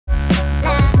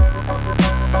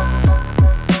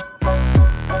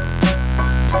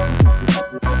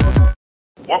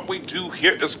What we do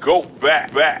here is go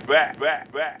back.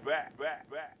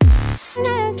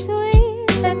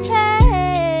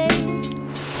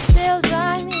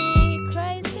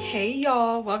 Hey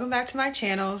y'all, welcome back to my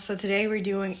channel. So today we're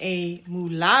doing a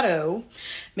mulatto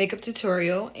makeup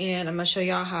tutorial, and I'm gonna show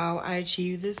y'all how I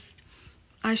achieve this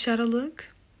eyeshadow look.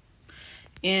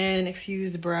 And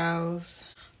excuse the brows,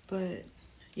 but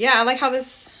yeah, I like how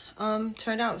this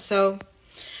turned out. So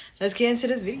let's get into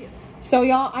this video. So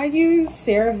y'all, I use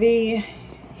CeraVe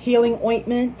healing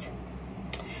ointment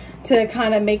to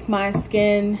kind of make my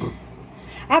skin.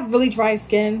 I have really dry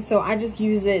skin, so I just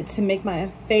use it to make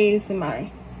my face and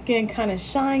my skin kind of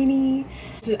shiny.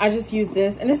 So I just use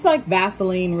this, and it's like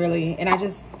Vaseline really, and I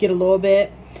just get a little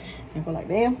bit and go like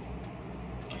that,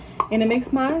 and it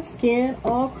makes my skin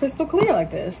all crystal clear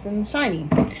like this and shiny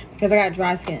because I got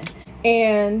dry skin.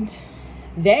 And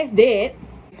that's it.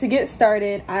 To get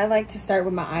started, I like to start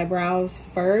with my eyebrows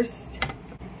first.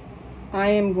 I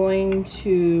am going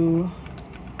to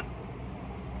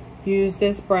use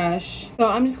this brush. So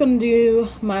I'm just going to do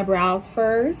my brows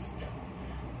first.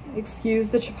 Excuse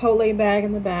the Chipotle bag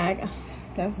in the bag.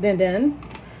 That's Din.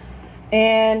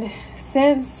 And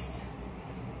since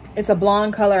it's a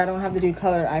blonde color, I don't have to do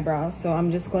colored eyebrows. So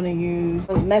I'm just going to use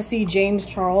a messy James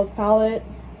Charles palette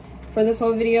for this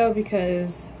whole video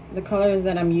because the colors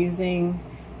that I'm using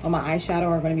on my eyeshadow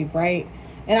are going to be bright.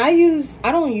 And I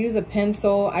don't use a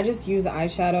pencil. I just use an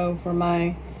eyeshadow for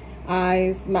my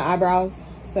eyes, my eyebrows.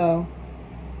 So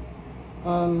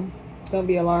don't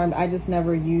be alarmed. I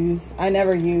never use,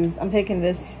 I'm taking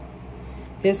this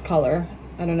color.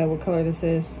 I don't know what color this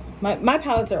is. My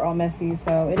palettes are all messy,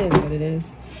 so it is what it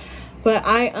is. But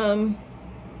I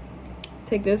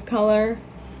take this color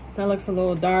that looks a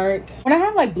little dark. When I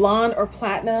have like blonde or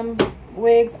platinum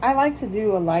wigs, I like to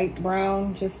do a light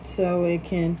brown just so it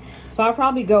can, so I'll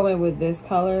probably go in with this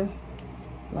color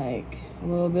like a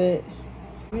little bit.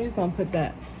 I'm just gonna put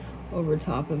that over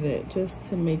top of it just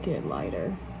to make it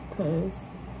lighter because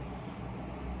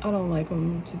I don't like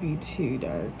them to be too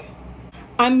dark.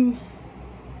 I'm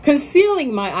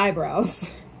concealing my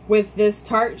eyebrows with this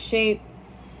Tarte Shape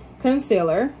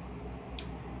concealer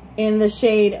in the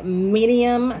shade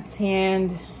medium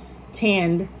tanned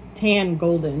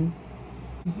golden.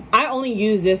 I only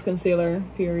use this concealer,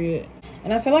 period.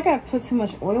 And I feel like I put too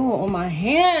much oil on my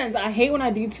hands. I hate when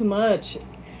I do too much.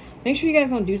 Make sure you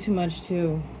guys don't do too much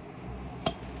too.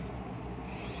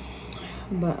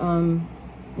 But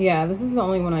yeah, this is the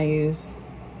only one I use.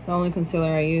 The only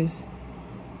concealer I use,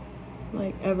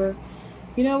 like, ever.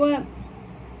 You know what?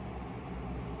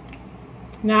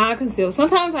 Now I conceal.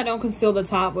 Sometimes I don't conceal the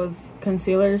top with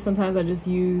concealer. Sometimes I just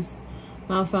use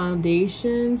my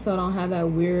foundation so I don't have that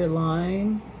weird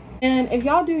line. And if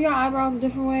y'all do your eyebrows a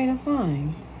different way, that's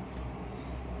fine.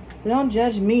 But don't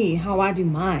judge me how I do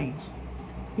mine.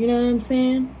 You know what I'm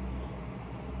saying?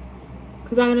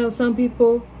 Because I know some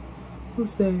people will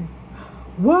say,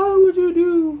 why would you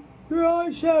do your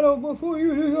eyeshadow before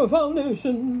you do your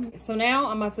foundation? So now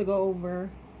I'm about to go over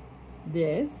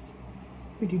this.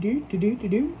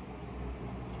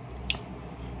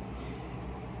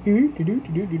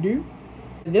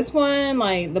 This one,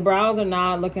 like, the brows are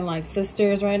not looking like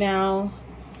sisters right now.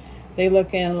 They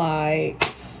looking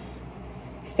like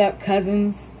step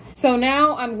cousins. So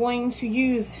now I'm going to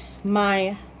use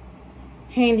my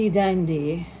handy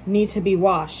dandy need to be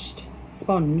washed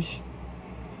sponge,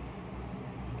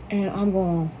 and I'm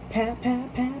going pat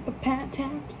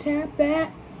tap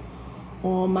that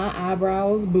on my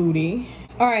eyebrows booty.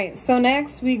 All right, so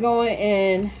next we going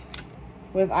in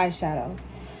with eyeshadow.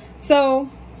 So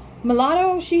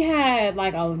Mulatto, she had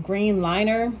like a green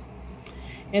liner,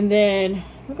 and then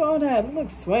look at all that, it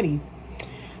looks sweaty.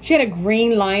 She had a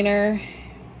green liner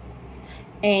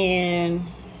and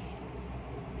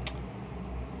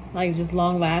like just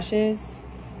long lashes.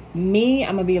 Me,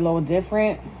 I'm gonna be a little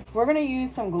different. We're gonna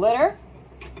use some glitter,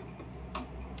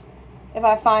 if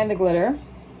I find the glitter.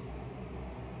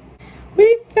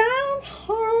 We found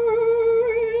her.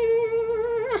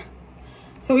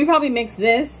 So we probably mix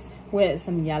this with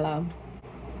some yellow.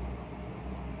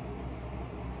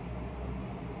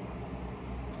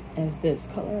 As this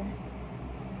color.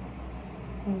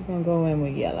 I'm just gonna go in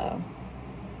with yellow.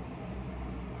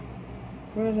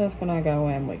 We're just gonna go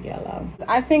in with yellow.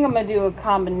 I think I'm gonna do a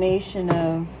combination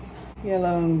of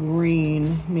yellow and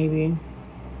green, maybe.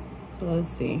 So let's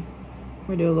see.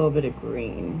 We're gonna do a little bit of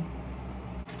green.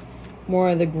 More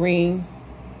of the green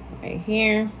right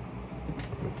here.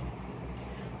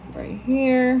 Right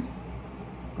here.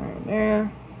 Right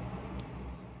there.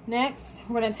 Next,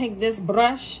 we're gonna take this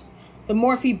brush, the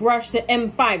Morphe brush, the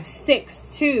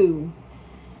M562.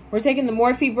 We're taking the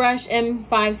Morphe brush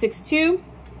M562.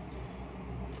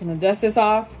 I'm gonna dust this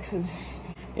off,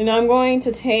 and I'm going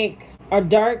to take our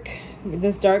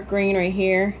this dark green right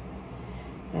here.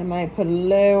 I might put a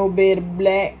little bit of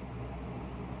black,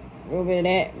 a little bit of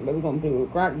that, but we're gonna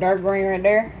do a dark green right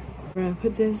there. We're gonna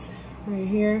put this right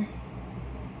here.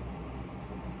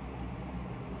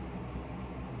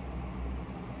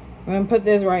 I'm gonna put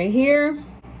this right here.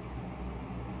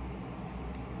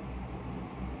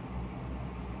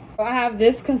 I have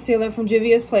this concealer from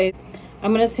Juvia's Place.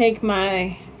 I'm gonna take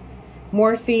my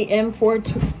Morphe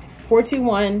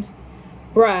M421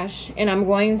 brush, and I'm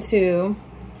going to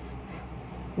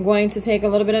take a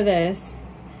little bit of this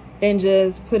and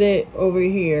just put it over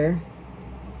here.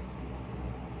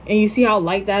 And you see how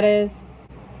light that is?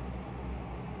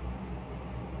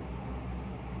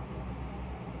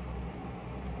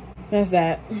 That's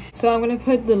that. So I'm gonna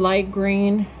put the light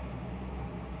green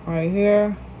right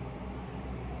here.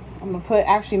 I'm gonna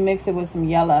actually mix it with some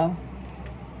yellow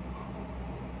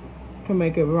to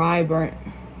make it vibrant.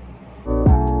 I'm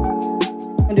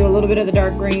gonna do a little bit of the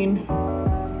dark green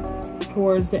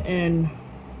towards the end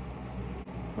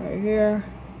right here.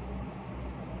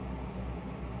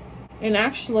 And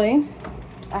actually,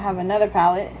 I have another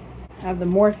palette. I have the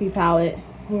Morphe palette.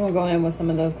 We're gonna go in with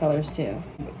some of those colors too.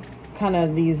 Kind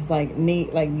of these like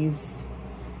neat, like these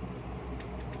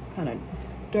kind of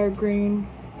dark green.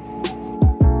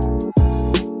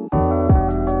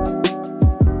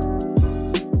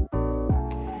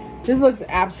 This looks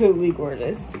absolutely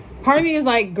gorgeous. Part of me is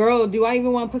like, girl, do I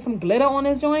even want to put some glitter on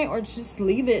this joint or just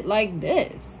leave it like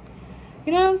this?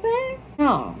 You know what I'm saying?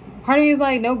 No. Part of me is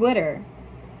like, no glitter.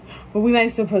 But we might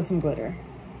still put some glitter,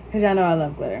 because y'all know I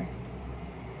love glitter.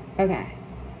 Okay.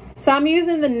 So I'm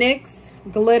using the NYX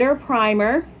glitter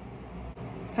primer.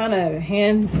 Kind of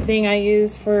hand thing I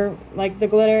use for like the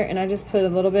glitter. And I just put a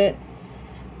little bit.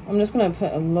 I'm just going to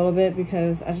put a little bit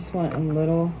because I just want a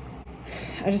little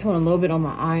bit on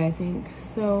my eye, I think.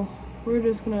 So we're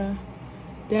just gonna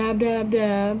dab, dab,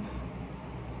 dab,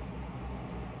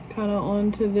 kind of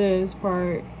onto this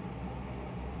part.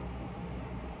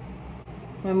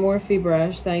 My Morphe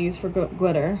brush that I use for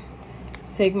glitter.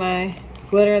 Take my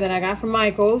glitter that I got from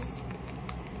Michael's.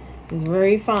 It's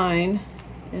very fine,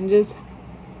 and just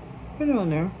put it on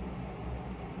there.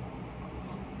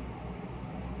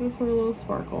 Just for a little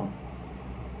sparkle.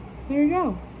 There you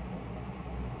go.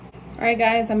 All right,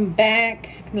 guys, I'm back.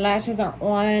 The lashes are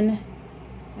on.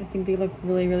 I think they look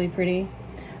really, really pretty.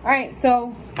 All right,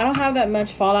 so I don't have that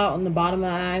much fallout on the bottom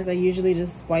of my eyes. I usually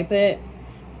just wipe it,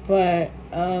 but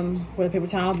with a paper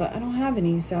towel, but I don't have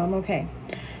any, so I'm okay.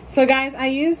 So, guys, I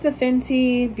used the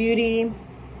Fenty Beauty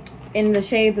in the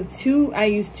shades of I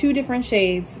used 2 different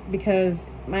shades because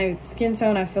my skin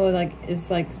tone, I feel like, is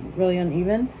like really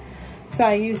uneven. So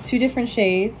I used 2 different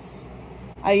shades.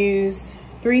 I used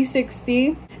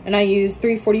 360. And I use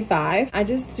 345. I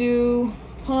just do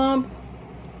pump,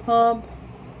 pump,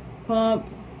 pump,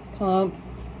 pump.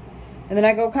 And then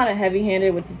I go kind of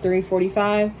heavy-handed with the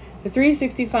 345. The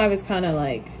 365 is kind of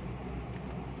like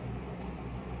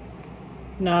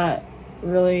not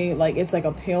really, like, it's like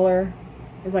a paler,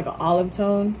 it's like an olive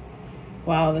tone.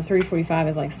 While the 345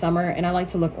 is like summer, and I like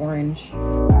to look orange.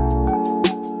 I'm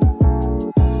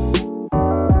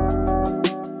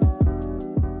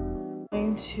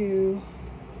going to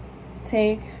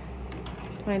take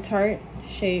my Tarte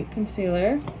Shape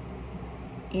Concealer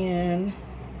and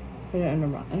put it under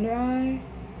my under eye.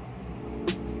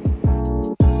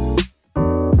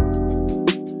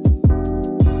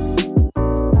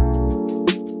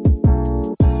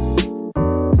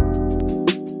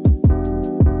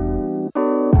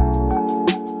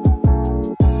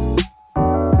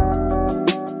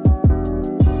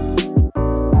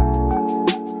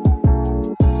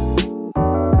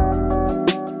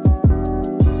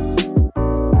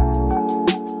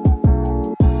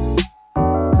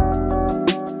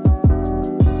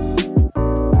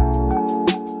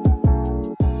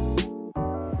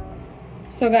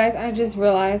 So guys, I just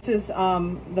realized this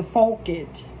the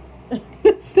Focus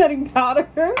setting powder.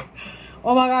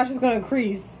 Oh my gosh, it's gonna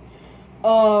crease.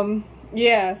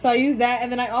 Yeah, so I use that,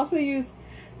 and then I also use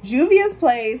Juvia's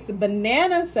Place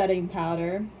banana setting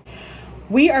powder.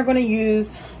 We are gonna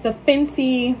use the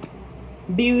Fenty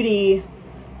Beauty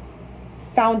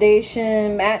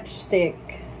foundation matchstick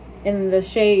in the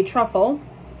shade Truffle.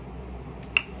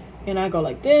 And I go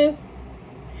like this.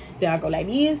 Then I go like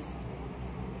this.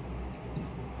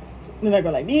 Then I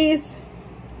go like this.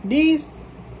 Then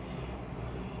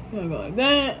I go like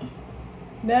that.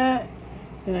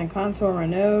 Then I contour my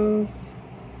nose.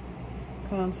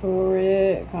 Contour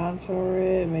it,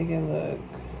 make it look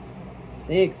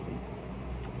sexy.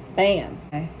 Bam.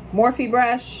 Okay. Morphe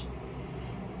brush.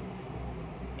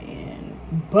 And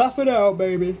buff it out,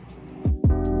 baby.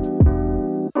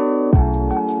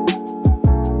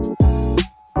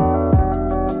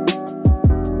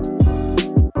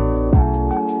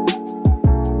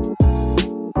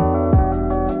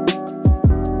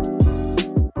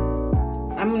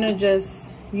 I'm gonna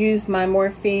just use my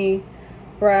Morphe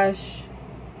brush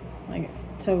like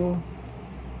to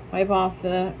wipe off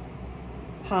the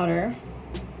powder.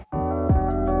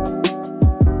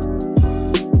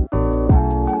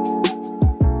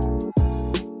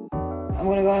 I'm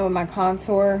gonna go in with my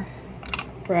contour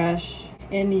brush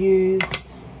and use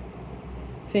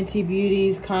Fenty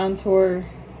Beauty's Contour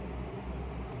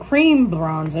Cream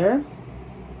Bronzer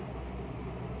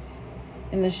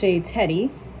in the shade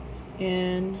Teddy.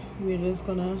 And we're just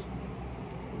gonna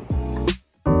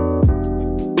I'm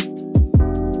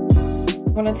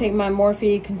gonna take my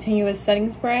Morphe Continuous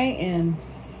Setting Spray and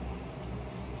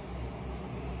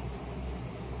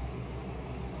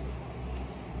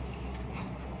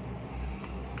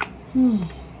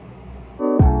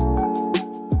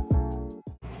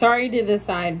sorry, did this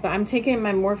side, but I'm taking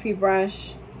my Morphe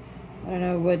brush. I don't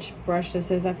know which brush this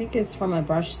is. I think it's from a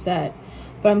brush set,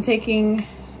 but I'm taking,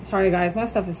 sorry guys, my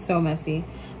stuff is so messy,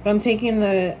 but I'm taking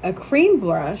a cream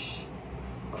blush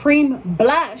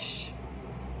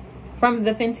from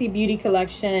the Fenty Beauty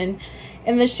collection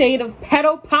in the shade of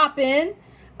Petal Poppin'.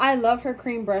 I love her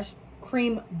cream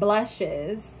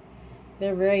blushes.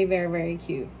 They're very, very, very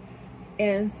cute.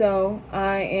 And so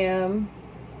I am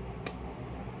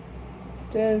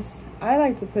just, I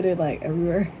like to put it like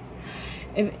everywhere.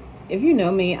 If you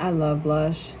know me, I love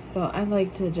blush. So I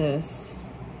like to just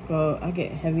go, I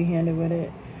get heavy handed with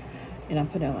it. And I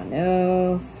put it on my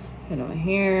nose, put it on my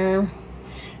hair,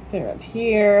 put it up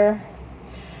here.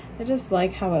 I just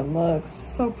like how it looks,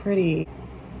 so pretty.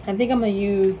 I think I'm gonna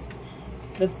use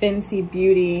the Fenty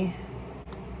Beauty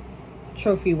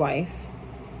Trophy Wife.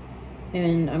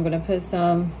 And I'm gonna put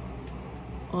some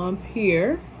on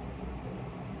here,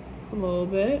 just a little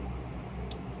bit,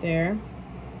 there.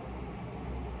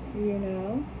 You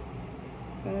know,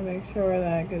 gotta make sure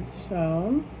that gets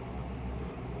shown.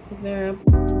 There.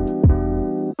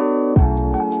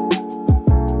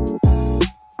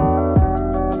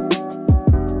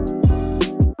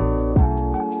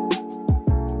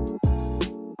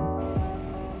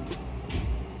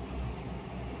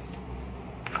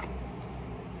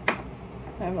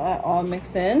 Have that all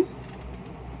mixed in.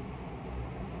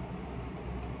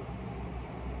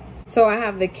 So I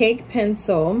have the Cake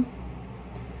Pencil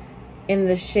in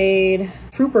the shade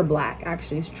Trooper Black.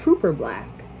 Actually, it's Trooper Black.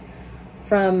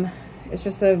 It's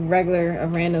just a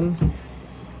random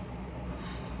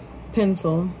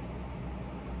pencil.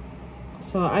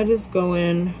 So I just go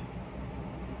in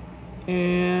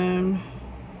and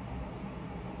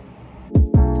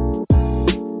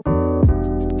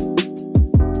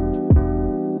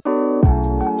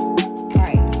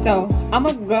so I'm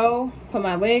gonna go put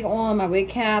my wig on, my wig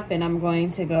cap, and I'm going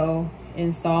to go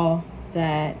install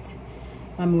my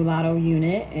mulatto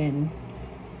unit and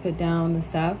put down the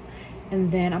stuff. And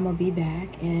then I'm gonna be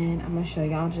back and I'm gonna show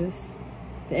y'all just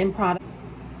the end product.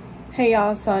 Hey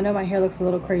y'all, so I know my hair looks a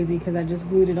little crazy because I just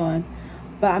glued it on,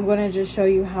 but I'm gonna just show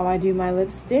you how I do my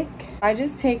lipstick. I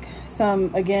just take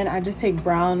I just take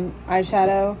brown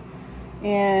eyeshadow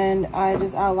and I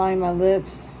just outline my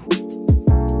lips.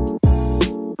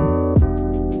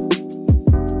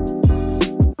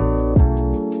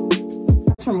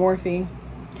 From Morphe,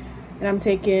 and I'm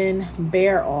taking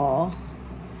Bare All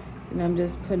and I'm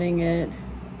just putting it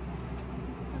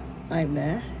like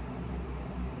that.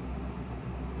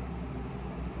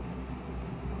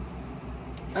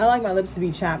 I like my lips to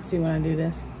be chapped too when I do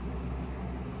this.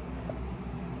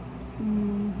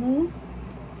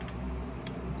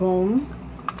 Boom.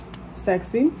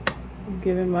 Sexy.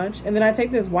 Giving much. And then I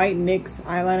take this white NYX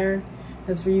eyeliner.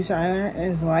 That's for use for eyeliner,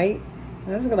 and it's white.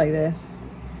 And I just go like this.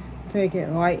 Take it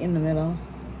right in the middle.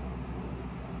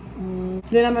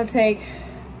 Then I'm gonna take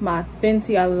my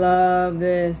Fenty. I love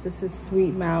this. This is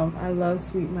Sweet Mouth. I love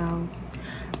Sweet Mouth.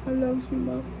 I love Sweet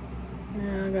Mouth.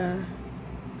 Yeah, I got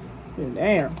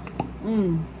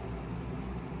damn.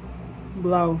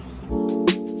 Blows.